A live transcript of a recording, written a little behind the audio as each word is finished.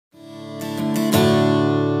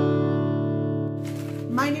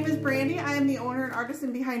My name is Brandy. I am the owner and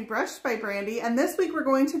artisan behind Brushed by Brandy, and this week we're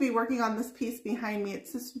going to be working on this piece behind me.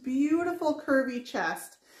 It's this beautiful curvy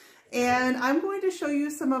chest, and I'm going to show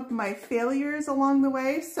you some of my failures along the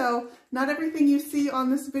way. So not everything you see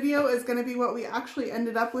on this video is going to be what we actually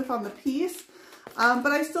ended up with on the piece,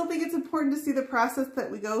 but I still think it's important to see the process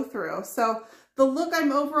that we go through. So the look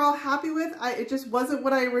I'm overall happy with. It just wasn't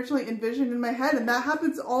what I originally envisioned in my head, and that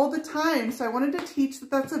happens all the time. So I wanted to teach that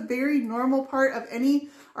that's a very normal part of any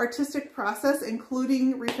artistic process,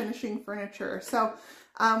 including refinishing furniture. So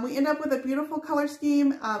we end up with a beautiful color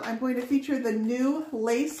scheme. I'm going to feature the new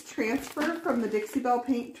lace transfer from the Dixie Belle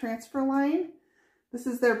paint transfer line. This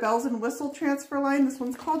is their bells and whistle transfer line. This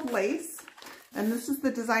one's called Lace, and this is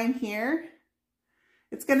the design here.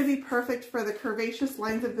 It's going to be perfect for the curvaceous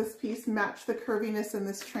lines of this piece, match the curviness in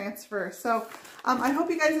this transfer. So I hope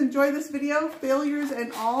you guys enjoy this video, failures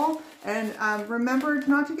and all. And remember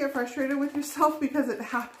not to get frustrated with yourself because it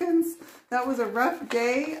happens. That was a rough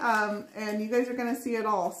day, and you guys are going to see it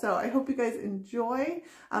all. So I hope you guys enjoy.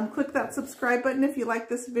 Click that subscribe button if you like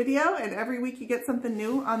this video, and every week you get something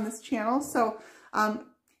new on this channel. So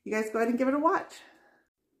you guys go ahead and give it a watch.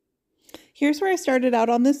 Here's where I started out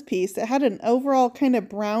on this piece. It had an overall kind of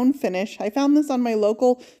brown finish. I found this on my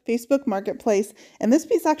local Facebook marketplace, and this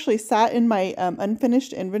piece actually sat in my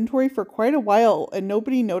unfinished inventory for quite a while and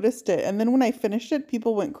nobody noticed it. And then when I finished it,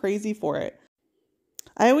 people went crazy for it.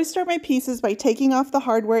 I always start my pieces by taking off the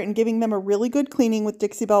hardware and giving them a really good cleaning with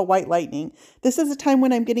Dixie Belle White Lightning. This is a time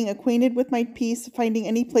when I'm getting acquainted with my piece, finding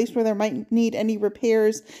any place where there might need any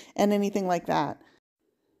repairs and anything like that.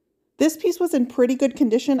 This piece was in pretty good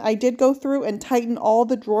condition. I did go through and tighten all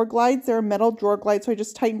the drawer glides. They're metal drawer glides, so I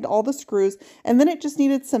just tightened all the screws. And then it just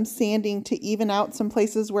needed some sanding to even out some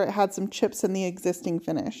places where it had some chips in the existing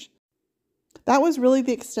finish. That was really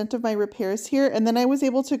the extent of my repairs here. And then I was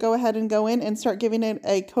able to go ahead and go in and start giving it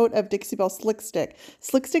a coat of Dixie Belle Slick Stick.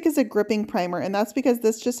 Slick Stick is a gripping primer, and that's because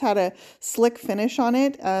this just had a slick finish on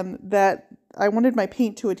it that I wanted my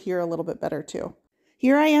paint to adhere a little bit better to.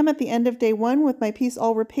 Here I am at the end of day one with my piece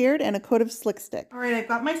all repaired and a coat of Slick Stick. All right, I've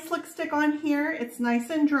got my Slick Stick on here. It's nice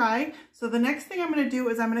and dry. So the next thing I'm going to do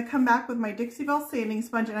is I'm going to come back with my Dixie Belle sanding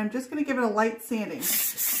sponge, and I'm just going to give it a light sanding.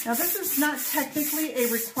 Now this is not technically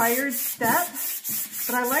a required step,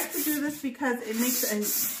 but I like to do this because it makes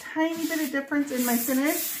a tiny bit of difference in my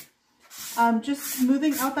finish. Just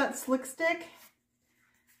smoothing out that Slick Stick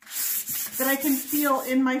that I can feel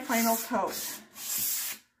in my final coat.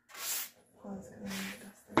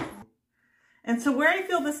 And so where I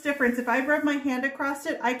feel this difference, if I rub my hand across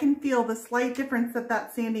it, I can feel the slight difference that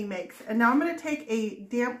that sanding makes. And now I'm going to take a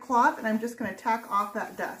damp cloth and I'm just going to tack off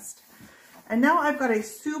that dust. And now I've got a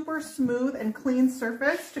super smooth and clean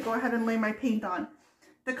surface to go ahead and lay my paint on.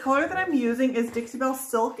 The color that I'm using is Dixie Belle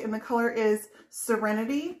Silk, and the color is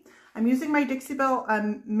Serenity. I'm using my Dixie Belle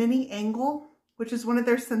Mini Angle, which is one of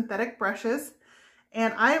their synthetic brushes.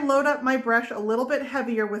 And I load up my brush a little bit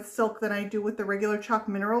heavier with silk than I do with the regular chalk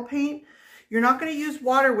mineral paint. You're not going to use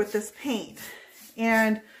water with this paint.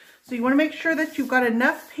 And so you want to make sure that you've got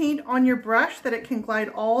enough paint on your brush that it can glide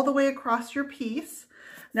all the way across your piece.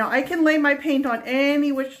 Now I can lay my paint on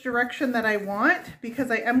any which direction that I want,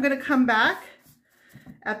 because I am going to come back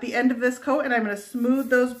at the end of this coat and I'm going to smooth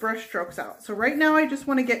those brush strokes out. So right now I just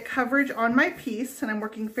want to get coverage on my piece, and I'm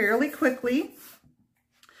working fairly quickly.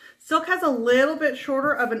 Silk has a little bit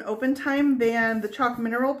shorter of an open time than the chalk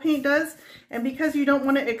mineral paint does, and because you don't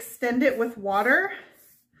want to extend it with water,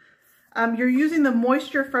 you're using the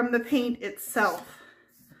moisture from the paint itself.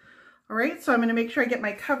 All right, so I'm going to make sure I get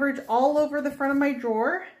my coverage all over the front of my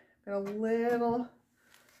drawer. Got a little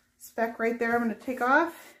speck right there I'm going to take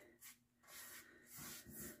off.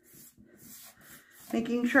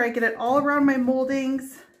 Making sure I get it all around my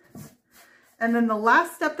moldings. And then the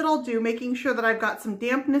last step that I'll do, making sure that I've got some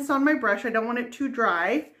dampness on my brush. I don't want it too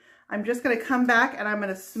dry. I'm just going to come back and I'm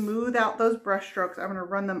going to smooth out those brush strokes. I'm going to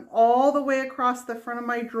run them all the way across the front of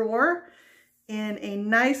my drawer in a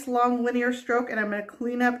nice long linear stroke, and I'm going to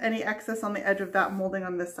clean up any excess on the edge of that molding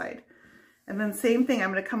on this side. And then same thing,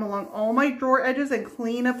 I'm going to come along all my drawer edges and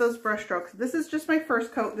clean up those brush strokes. This is just my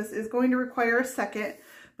first coat. This is going to require a second,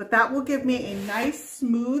 but that will give me a nice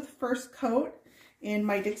smooth first coat in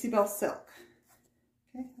my Dixie Belle Silk.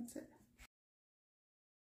 Okay, that's it.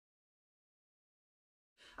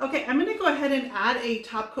 Okay, I'm going to go ahead and add a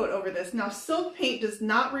top coat over this. Now, silk paint does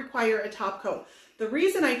not require a top coat. The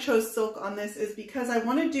reason I chose silk on this is because I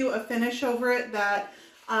want to do a finish over it that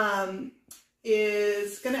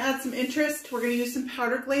is going to add some interest. We're going to use some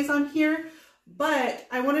powder glaze on here. but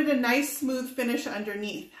I wanted a nice smooth finish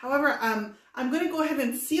underneath. However, I'm going to go ahead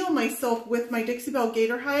and seal my silk with my Dixie Belle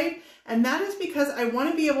Gator Hide, and that is because I want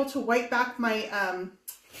to be able to wipe back my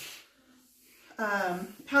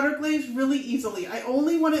powder glaze really easily. I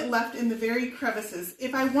only want it left in the very crevices.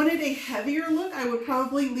 If I wanted a heavier look, I would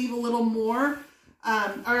probably leave a little more,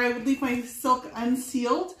 or I would leave my silk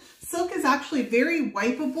unsealed. Silk is actually very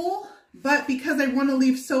wipeable, but because I want to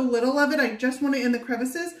leave so little of it, I just want it in the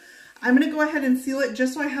crevices, I'm going to go ahead and seal it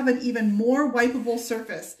just so I have an even more wipeable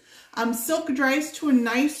surface. Silk dries to a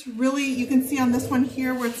nice, really, you can see on this one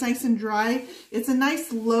here where it's nice and dry, it's a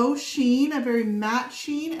nice low sheen, a very matte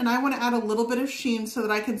sheen, and I want to add a little bit of sheen so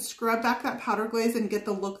that I can scrub back that powder glaze and get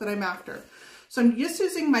the look that I'm after. So I'm just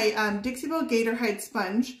using my Dixie Belle Gator Hide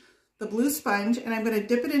sponge, the blue sponge, and I'm going to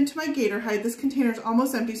dip it into my Gator Hide. This container is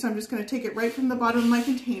almost empty, so I'm just going to take it right from the bottom of my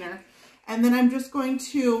container, and then I'm just going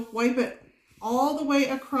to wipe it all the way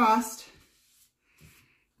across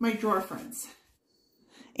my drawer fronts.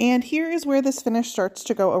 And here is where this finish starts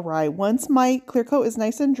to go awry. Once my clear coat is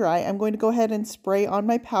nice and dry, I'm going to go ahead and spray on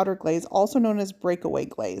my powder glaze, also known as breakaway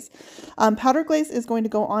glaze. Powder glaze is going to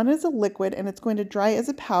go on as a liquid, and it's going to dry as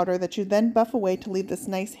a powder that you then buff away to leave this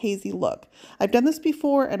nice hazy look. I've done this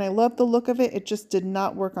before and I love the look of it. It just did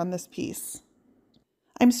not work on this piece.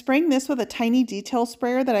 I'm spraying this with a tiny detail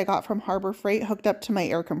sprayer that I got from Harbor Freight hooked up to my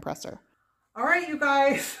air compressor. All right, you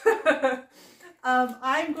guys.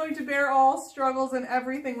 I'm going to bear all struggles and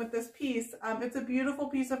everything with this piece. It's a beautiful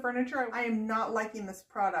piece of furniture. I am not liking this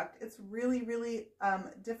product. It's really, really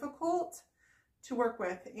difficult to work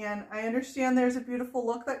with. And I understand there's a beautiful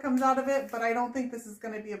look that comes out of it, but I don't think this is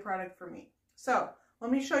going to be a product for me. So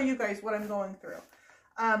let me show you guys what I'm going through.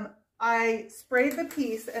 I sprayed the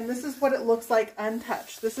piece, and this is what it looks like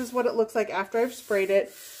untouched. This is what it looks like after I've sprayed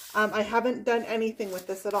it. I haven't done anything with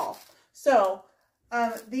this at all. So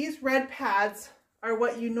these red pads are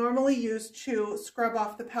what you normally use to scrub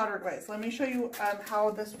off the powder glaze. Let me show you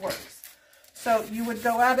how this works. So you would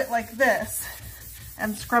go at it like this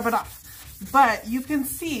and scrub it off. But you can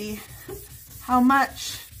see how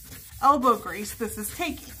much elbow grease this is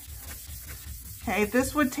taking. Okay,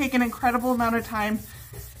 this would take an incredible amount of time.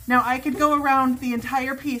 Now I could go around the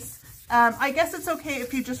entire piece. I guess it's okay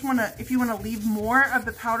if you just if you want to leave more of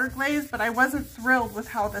the powder glaze, but I wasn't thrilled with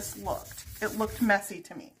how this looked. It looked messy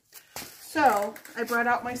to me. So I brought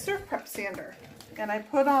out my Surf Prep sander, and I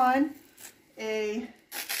put on a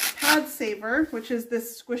pad saver, which is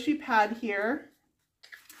this squishy pad here.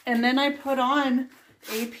 And then I put on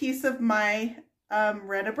a piece of my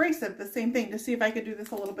red abrasive, the same thing, to see if I could do this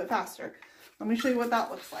a little bit faster. Let me show you what that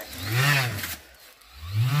looks like.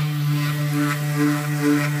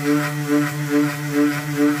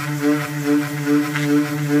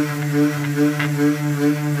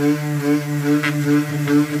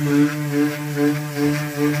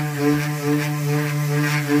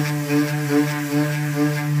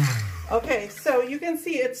 Okay, so you can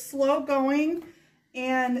see it's slow going,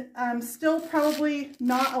 and still probably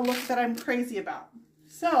not a look that I'm crazy about.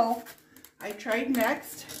 So I tried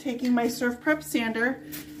next taking my Surf Prep sander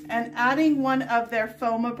and adding one of their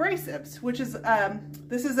foam abrasives, which is,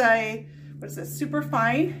 this is a, what is this, super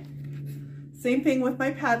fine. Same thing with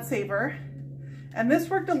my pad saver. And this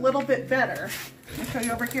worked a little bit better. Let me show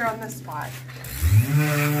you over here on this spot.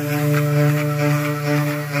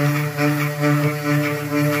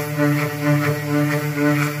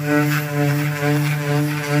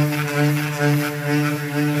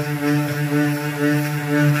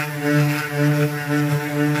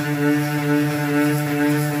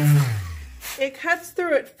 It cuts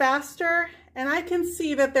through it faster, and I can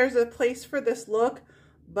see that there's a place for this look,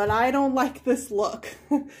 but I don't like this look.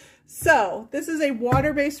 So this is a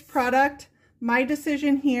water-based product. My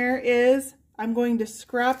decision here is I'm going to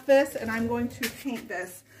scrap this and I'm going to paint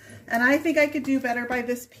this. And I think I could do better by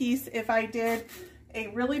this piece if I did a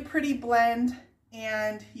really pretty blend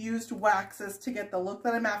and used waxes to get the look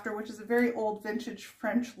that I'm after, which is a very old vintage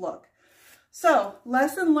French look. So,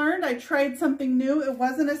 lesson learned, I tried something new. It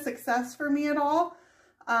wasn't a success for me at all.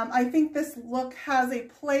 I think this look has a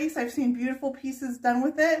place. I've seen beautiful pieces done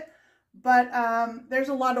with it, but there's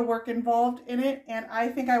a lot of work involved in it, and I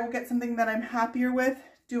think I will get something that I'm happier with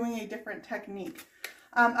doing a different technique.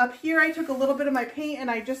 Up here, I took a little bit of my paint and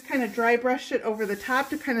I just kind of dry brushed it over the top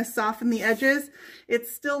to kind of soften the edges. It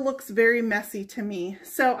still looks very messy to me.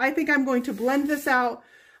 So I think I'm going to blend this out.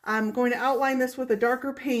 I'm going to outline this with a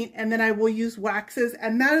darker paint, and then I will use waxes,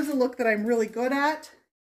 and that is a look that I'm really good at.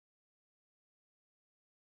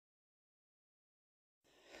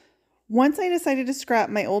 Once I decided to scrap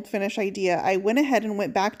my old finish idea, I went ahead and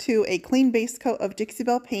went back to a clean base coat of Dixie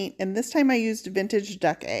Belle paint, and this time I used vintage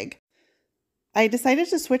duck egg. I decided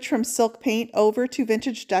to switch from silk paint over to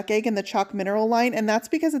vintage duck egg in the chalk mineral line, and that's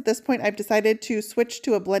because at this point I've decided to switch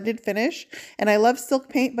to a blended finish, and I love silk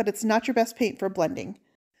paint, but it's not your best paint for blending.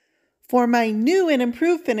 For my new and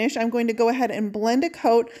improved finish, I'm going to go ahead and blend a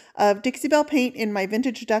coat of Dixie Belle paint in my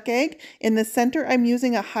vintage duck egg. In the center, I'm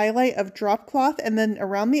using a highlight of drop cloth, and then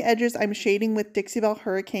around the edges, I'm shading with Dixie Belle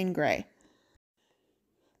Hurricane Gray.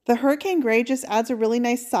 The Hurricane Gray just adds a really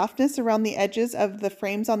nice softness around the edges of the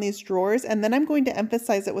frames on these drawers, and then I'm going to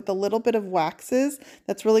emphasize it with a little bit of waxes.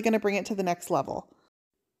 That's really going to bring it to the next level.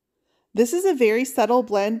 This is a very subtle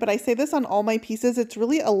blend, but I say this on all my pieces. It's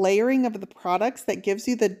really a layering of the products that gives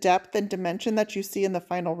you the depth and dimension that you see in the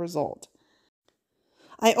final result.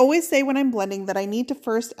 I always say when I'm blending that I need to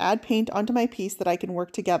first add paint onto my piece that I can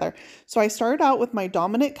work together. So I started out with my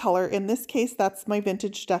dominant color. In this case, that's my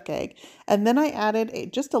vintage duck egg. And then I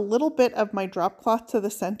added just a little bit of my drop cloth to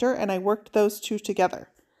the center, and I worked those two together.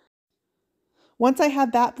 Once I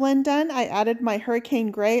had that blend done, I added my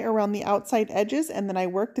Hurricane Gray around the outside edges, and then I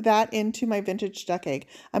worked that into my vintage duck egg.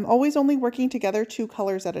 I'm always only working together 2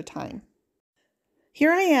 colors at a time.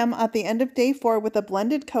 Here I am at the end of day 4 with a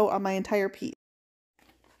blended coat on my entire piece.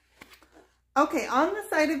 Okay, on the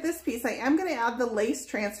side of this piece, I am going to add the lace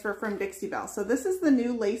transfer from Dixie Belle. So this is the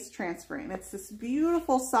new lace transfer, and it's this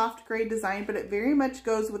beautiful soft gray design, but it very much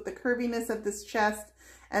goes with the curviness of this chest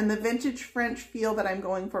and the vintage French feel that I'm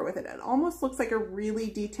going for with it. It almost looks like a really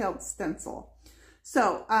detailed stencil.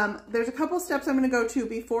 So there's a couple steps I'm going to go to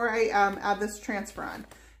before I add this transfer on.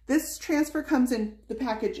 This transfer comes in the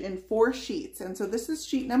package in 4 sheets, and so this is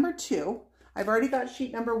sheet number 2. I've already got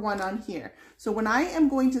sheet number 1 on here. So when I am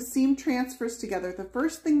going to seam transfers together, the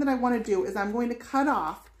first thing that I want to do is I'm going to cut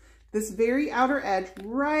off this very outer edge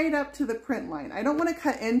right up to the print line. I don't want to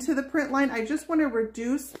cut into the print line. I just want to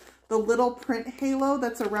reduce the little print halo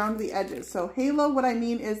that's around the edges. So halo, what I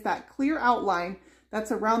mean is that clear outline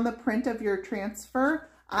that's around the print of your transfer.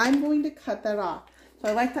 I'm going to cut that off. So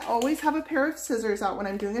I like to always have a pair of scissors out when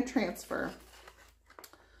I'm doing a transfer.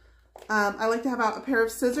 I like to have out a pair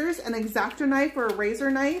of scissors, an X-Acto knife or a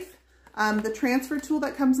razor knife, the transfer tool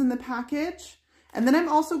that comes in the package, and then I'm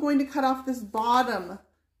also going to cut off this bottom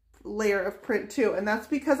layer of print too, and that's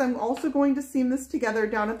because I'm also going to seam this together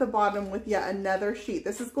down at the bottom with yet another sheet.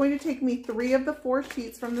 This is going to take me 3 of the 4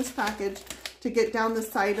 sheets from this package to get down the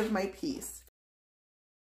side of my piece.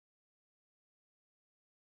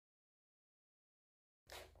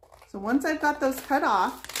 So once I've got those cut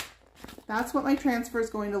off, that's what my transfer is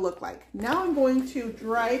going to look like. Now I'm going to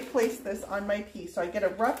dry place this on my piece so I get a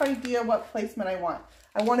rough idea what placement I want.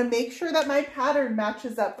 I want to make sure that my pattern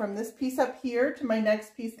matches up from this piece up here to my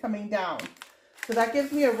next piece coming down. So that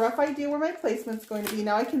gives me a rough idea where my placement's going to be.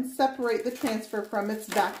 Now I can separate the transfer from its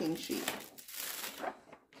backing sheet.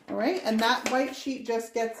 All right, and that white sheet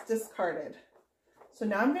just gets discarded. So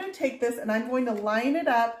now I'm going to take this and I'm going to line it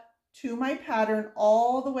up to my pattern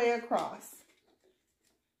all the way across.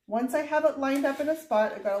 Once I have it lined up in a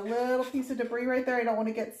spot, I've got a little piece of debris right there. I don't want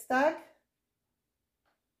to get stuck.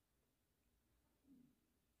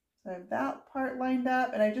 So I have that part lined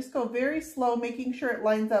up, and I just go very slow, making sure it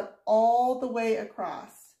lines up all the way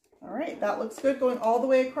across. All right, that looks good going all the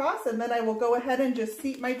way across, and then I will go ahead and just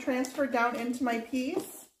seat my transfer down into my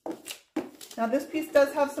piece. Now this piece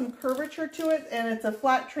does have some curvature to it, and it's a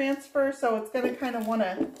flat transfer, so it's going to kind of want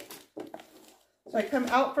to... So I come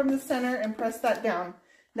out from the center and press that down.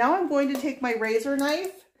 Now I'm going to take my razor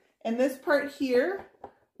knife, and this part here,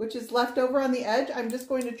 which is left over on the edge, I'm just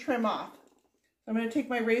going to trim off. I'm going to take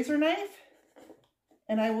my razor knife,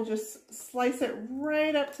 and I will just slice it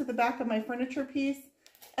right up to the back of my furniture piece.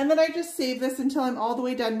 And then I just save this until I'm all the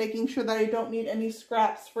way done, making sure that I don't need any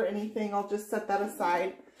scraps for anything. I'll just set that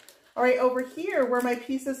aside. All right, over here where my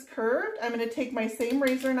piece is curved, I'm going to take my same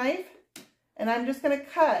razor knife, and I'm just going to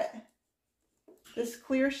cut this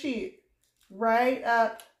clear sheet right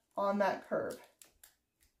up on that curve.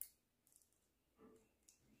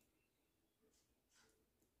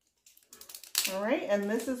 All right, and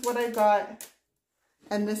this is what I got,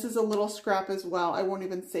 and this is a little scrap as well. I won't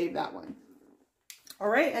even save that one. All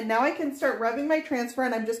right, and now I can start rubbing my transfer,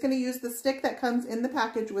 and I'm just going to use the stick that comes in the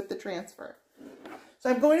package with the transfer. So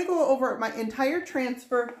I'm going to go over my entire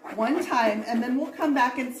transfer one time, and then we'll come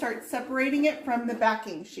back and start separating it from the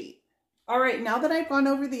backing sheet. All right, now that I've gone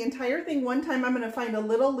over the entire thing one time, I'm going to find a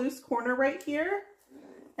little loose corner right here,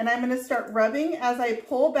 and I'm going to start rubbing as I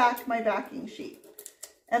pull back my backing sheet.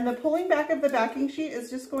 And the pulling back of the backing sheet is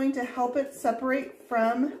just going to help it separate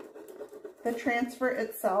from the transfer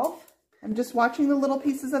itself. I'm just watching the little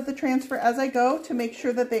pieces of the transfer as I go to make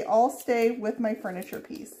sure that they all stay with my furniture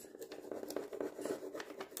piece.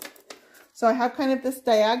 So I have kind of this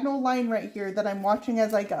diagonal line right here that I'm watching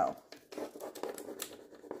as I go.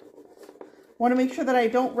 Want to make sure that I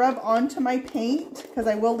don't rub onto my paint because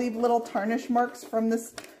I will leave little tarnish marks from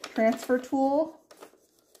this transfer tool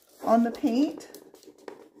on the paint.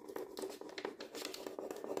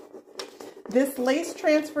 This lace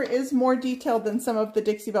transfer is more detailed than some of the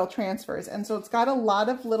Dixie Belle transfers, and so it's got a lot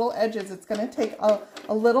of little edges. It's going to take a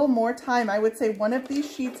little more time. I would say one of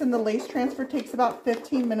these sheets in the lace transfer takes about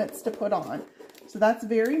 15 minutes to put on. So that's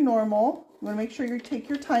very normal. You want to make sure you take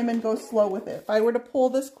your time and go slow with it. If I were to pull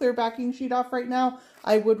this clear backing sheet off right now,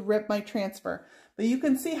 I would rip my transfer. But you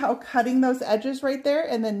can see how cutting those edges right there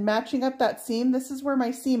and then matching up that seam, this is where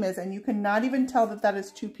my seam is, and you cannot even tell that that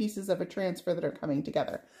is two pieces of a transfer that are coming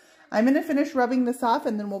together. I'm going to finish rubbing this off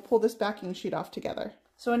and then we'll pull this backing sheet off together.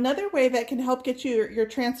 So another way that can help get your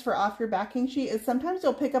transfer off your backing sheet is sometimes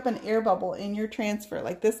you'll pick up an air bubble in your transfer.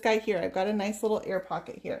 Like this guy here, I've got a nice little air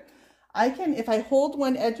pocket here. I can, if I hold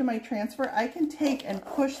one edge of my transfer, I can take and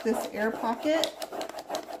push this air pocket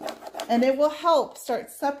and it will help start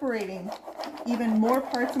separating even more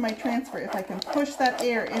parts of my transfer if I can push that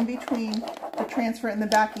air in between the transfer and the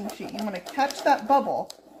backing sheet. You want to catch that bubble.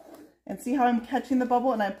 And see how I'm catching the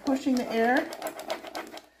bubble and I'm pushing the air?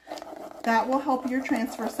 That will help your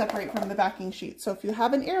transfer separate from the backing sheet. So if you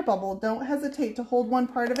have an air bubble, don't hesitate to hold one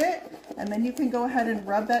part of it, and then you can go ahead and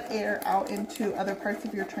rub that air out into other parts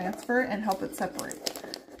of your transfer and help it separate.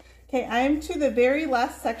 Okay, I am to the very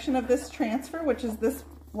last section of this transfer, which is this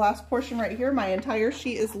last portion right here. My entire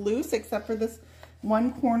sheet is loose except for this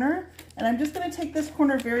one corner, and I'm just going to take this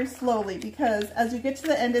corner very slowly because as you get to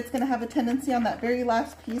the end, it's going to have a tendency on that very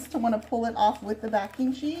last piece to want to pull it off with the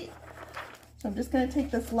backing sheet. So I'm just going to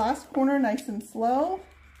take this last corner nice and slow.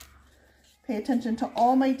 Pay attention to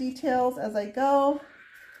all my details as I go.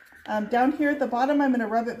 Down here at the bottom, I'm going to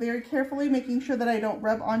rub it very carefully, making sure that I don't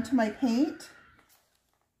rub onto my paint.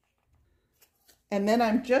 And then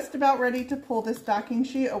I'm just about ready to pull this backing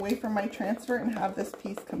sheet away from my transfer and have this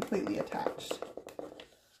piece completely attached.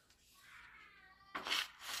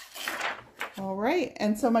 All right,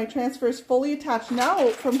 and so my transfer is fully attached. Now,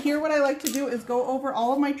 from here, what I like to do is go over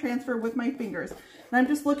all of my transfer with my fingers. And I'm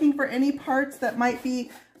just looking for any parts that might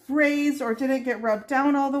be grazed or didn't get rubbed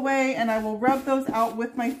down all the way, and I will rub those out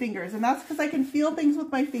with my fingers. And that's because I can feel things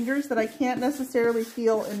with my fingers that I can't necessarily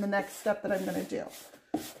feel in the next step that I'm going to do.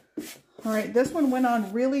 All right, this one went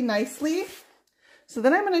on really nicely. So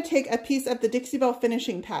then I'm going to take a piece of the Dixie Belle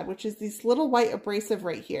finishing pad, which is this little white abrasive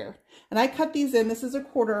right here. And I cut these in, this is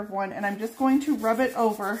 1/4 of one, and I'm just going to rub it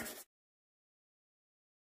over.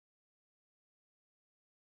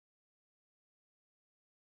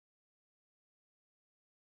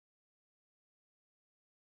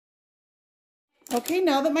 Okay,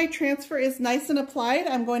 now that my transfer is nice and applied,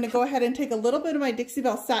 I'm going to go ahead and take a little bit of my Dixie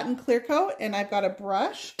Belle Satin Clear Coat, and I've got a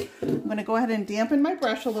brush. I'm going to go ahead and dampen my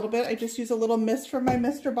brush a little bit. I just use a little mist from my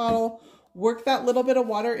mister bottle, work that little bit of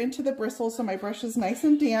water into the bristles so my brush is nice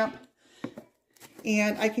and damp.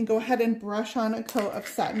 And I can go ahead and brush on a coat of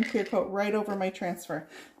Satin Clear Coat right over my transfer.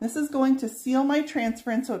 This is going to seal my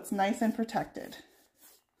transfer in so it's nice and protected.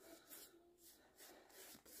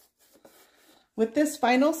 With this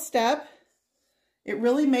final step, it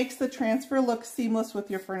really makes the transfer look seamless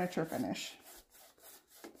with your furniture finish.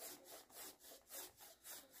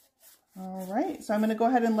 All right, so I'm going to go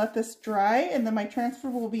ahead and let this dry, and then my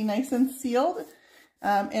transfer will be nice and sealed.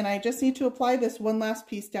 And I just need to apply this one last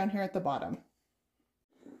piece down here at the bottom.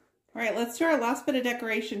 All right, let's do our last bit of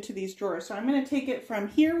decoration to these drawers. So I'm going to take it from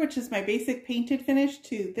here, which is my basic painted finish,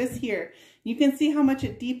 to this here. You can see how much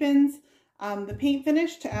it deepens the paint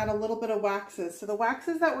finish to add a little bit of waxes. So the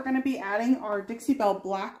waxes that we're going to be adding are Dixie Belle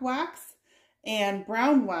Black Wax and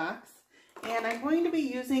Brown Wax. And I'm going to be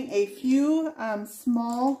using a few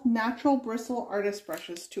small natural bristle artist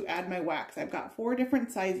brushes to add my wax. I've got 4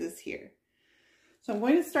 different sizes here. So I'm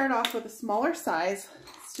going to start off with a smaller size.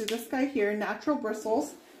 Let's do this guy here, natural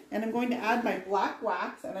bristles. And I'm going to add my black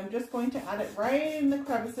wax, and I'm just going to add it right in the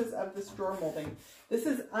crevices of this drawer molding. This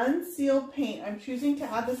is unsealed paint. I'm choosing to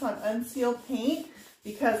add this on unsealed paint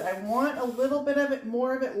because I want a little bit of it,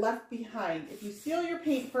 more of it left behind. If you seal your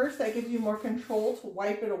paint first, that gives you more control to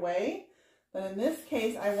wipe it away. But in this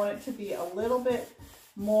case, I want it to be a little bit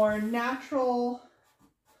more natural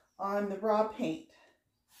on the raw paint.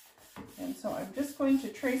 And so I'm just going to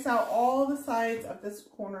trace out all the sides of this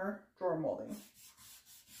corner drawer molding.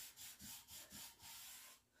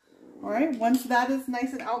 All right, once that is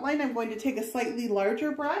nice and outlined, I'm going to take a slightly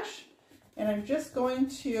larger brush and I'm just going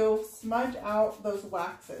to smudge out those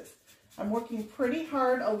waxes. I'm working pretty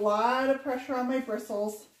hard, a lot of pressure on my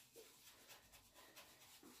bristles.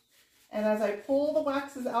 And as I pull the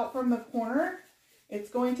waxes out from the corner, it's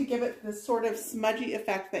going to give it this sort of smudgy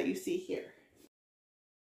effect that you see here.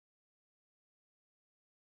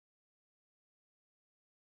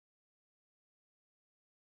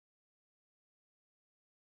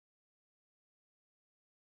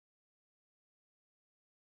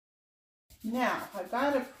 Now, I've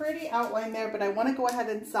got a pretty outline there, but I want to go ahead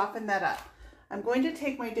and soften that up. I'm going to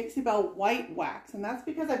take my Dixie Belle white wax, and that's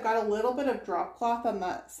because I've got a little bit of drop cloth on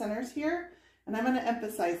the centers here, and I'm going to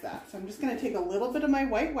emphasize that. So I'm just going to take a little bit of my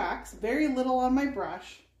white wax, very little on my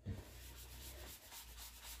brush,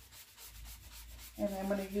 and I'm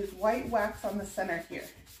going to use white wax on the center here.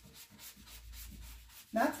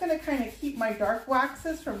 That's going to kind of keep my dark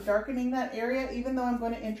waxes from darkening that area, even though I'm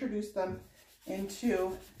going to introduce them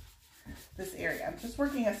into this area. I'm just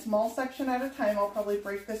working a small section at a time. I'll probably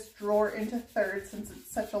break this drawer into thirds since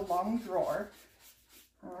it's such a long drawer.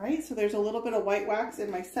 All right, so there's a little bit of white wax in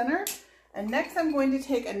my center. And next I'm going to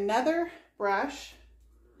take another brush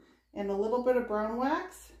and a little bit of brown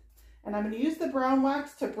wax. And I'm going to use the brown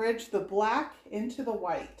wax to bridge the black into the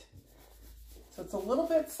white. So it's a little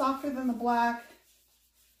bit softer than the black,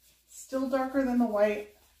 still darker than the white.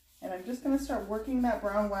 And I'm just going to start working that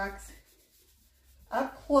brown wax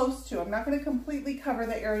up close to. I'm not going to completely cover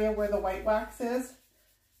the area where the white wax is.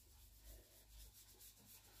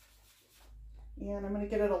 And I'm going to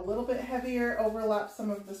get it a little bit heavier, overlap some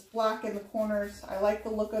of this black in the corners. I like the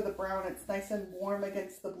look of the brown. It's nice and warm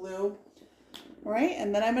against the blue. All right,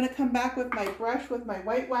 and then I'm going to come back with my brush with my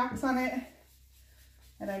white wax on it.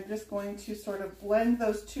 And I'm just going to sort of blend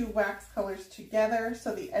those two wax colors together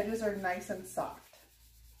so the edges are nice and soft.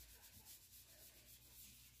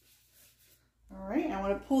 All right, I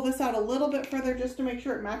want to pull this out a little bit further just to make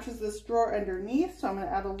sure it matches this drawer underneath. So I'm going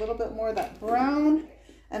to add a little bit more of that brown.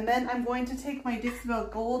 And then I'm going to take my Dixie Belle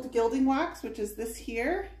Gold Gilding Wax, which is this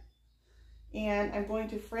here. And I'm going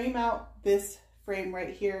to frame out this frame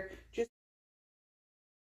right here.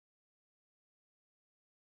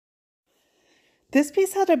 This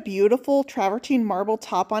piece had a beautiful travertine marble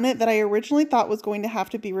top on it that I originally thought was going to have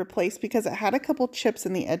to be replaced because it had a couple chips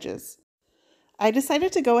in the edges. I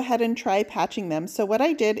decided to go ahead and try patching them. So what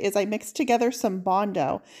I did is I mixed together some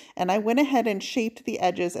Bondo and I went ahead and shaped the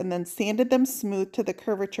edges and then sanded them smooth to the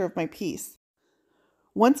curvature of my piece.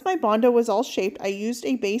 Once my Bondo was all shaped, I used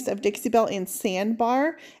a base of Dixie Belle in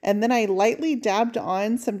Sandbar, and then I lightly dabbed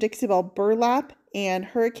on some Dixie Belle Burlap and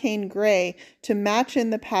Hurricane Gray to match in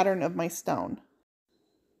the pattern of my stone.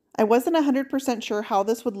 I wasn't 100% sure how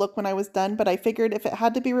this would look when I was done, but I figured if it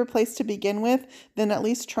had to be replaced to begin with, then at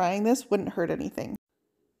least trying this wouldn't hurt anything.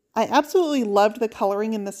 I absolutely loved the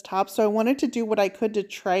coloring in this top, so I wanted to do what I could to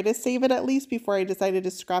try to save it at least before I decided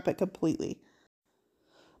to scrap it completely.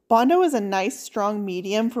 Bondo is a nice strong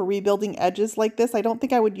medium for rebuilding edges like this. I don't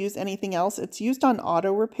think I would use anything else. It's used on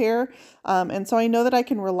auto repair, and so I know that I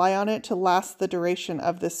can rely on it to last the duration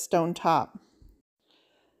of this stone top.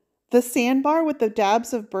 The Sandbar with the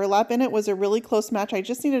dabs of burlap in it was a really close match. I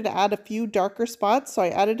just needed to add a few darker spots, so I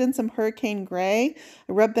added in some Hurricane Gray.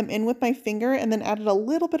 I rubbed them in with my finger and then added a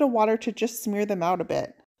little bit of water to just smear them out a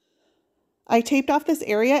bit. I taped off this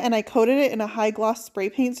area and I coated it in a high gloss spray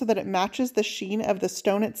paint so that it matches the sheen of the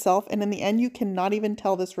stone itself, and in the end you cannot even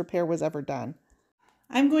tell this repair was ever done.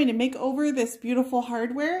 I'm going to make over this beautiful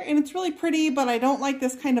hardware, and it's really pretty, but I don't like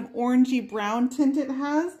this kind of orangey brown tint it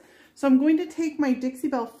has. So I'm going to take my Dixie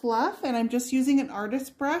Belle Fluff, and I'm just using an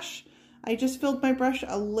artist brush. I just filled my brush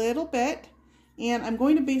a little bit, and I'm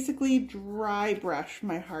going to basically dry brush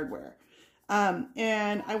my hardware.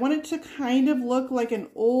 And I want it to kind of look like an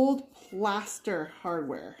old plaster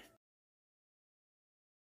hardware.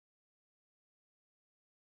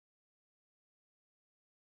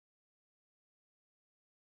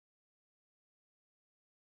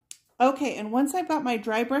 Okay, and once I've got my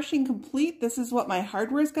dry brushing complete, this is what my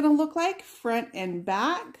hardware is going to look like, front and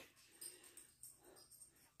back.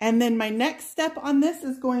 And then my next step on this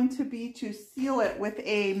is going to be to seal it with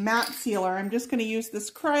a matte sealer. I'm just going to use this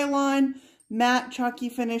Krylon Matte Chalky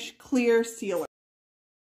Finish Clear Sealer.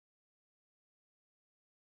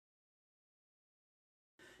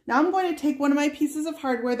 Now I'm going to take one of my pieces of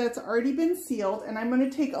hardware that's already been sealed, and I'm going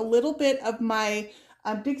to take a little bit of my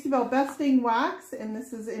Dixie Belle Best Stain Wax, and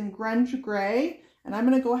this is in Grunge Gray, and I'm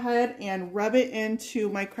going to go ahead and rub it into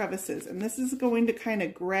my crevices, and this is going to kind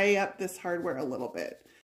of gray up this hardware a little bit.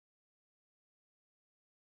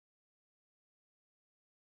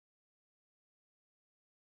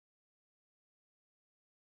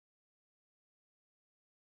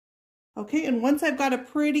 Okay, and once I've got a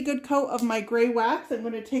pretty good coat of my gray wax, I'm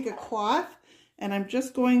going to take a cloth and I'm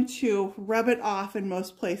just going to rub it off in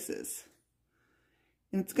most places.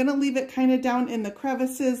 And it's going to leave it kind of down in the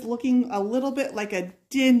crevices, looking a little bit like a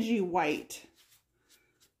dingy white.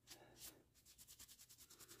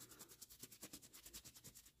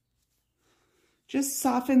 Just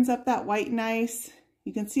softens up that white nice.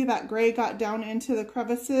 You can see that gray got down into the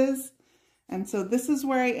crevices. And so this is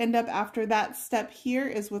where I end up after that step here,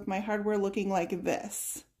 is with my hardware looking like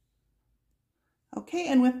this. Okay,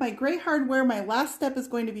 and with my gray hardware, my last step is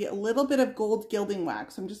going to be a little bit of gold gilding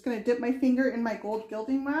wax. So I'm just going to dip my finger in my gold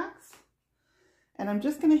gilding wax. And I'm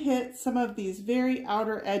just going to hit some of these very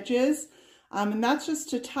outer edges. And that's just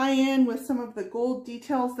to tie in with some of the gold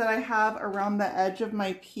details that I have around the edge of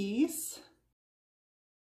my piece.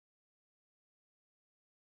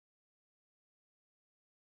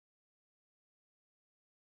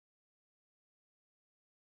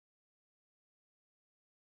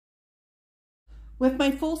 With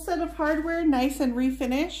my full set of hardware nice and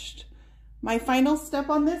refinished, my final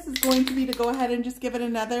step on this is going to be to go ahead and just give it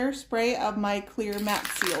another spray of my clear matte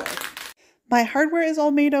sealer. My hardware is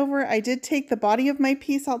all made over. I did take the body of my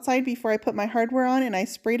piece outside before I put my hardware on, and I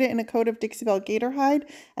sprayed it in a coat of Dixie Belle Gator hide,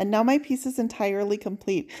 and now my piece is entirely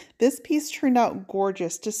complete. This piece turned out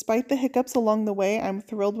gorgeous. Despite the hiccups along the way, I'm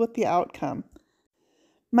thrilled with the outcome.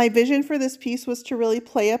 My vision for this piece was to really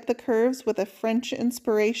play up the curves with a French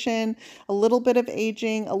inspiration, a little bit of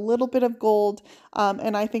aging, a little bit of gold,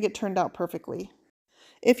 and I think it turned out perfectly.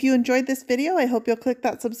 If you enjoyed this video, I hope you'll click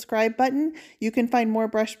that subscribe button. You can find more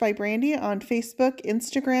Brushed by Brandy on Facebook,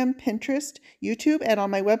 Instagram, Pinterest, YouTube, and on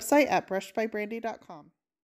my website at brushedbybrandy.com.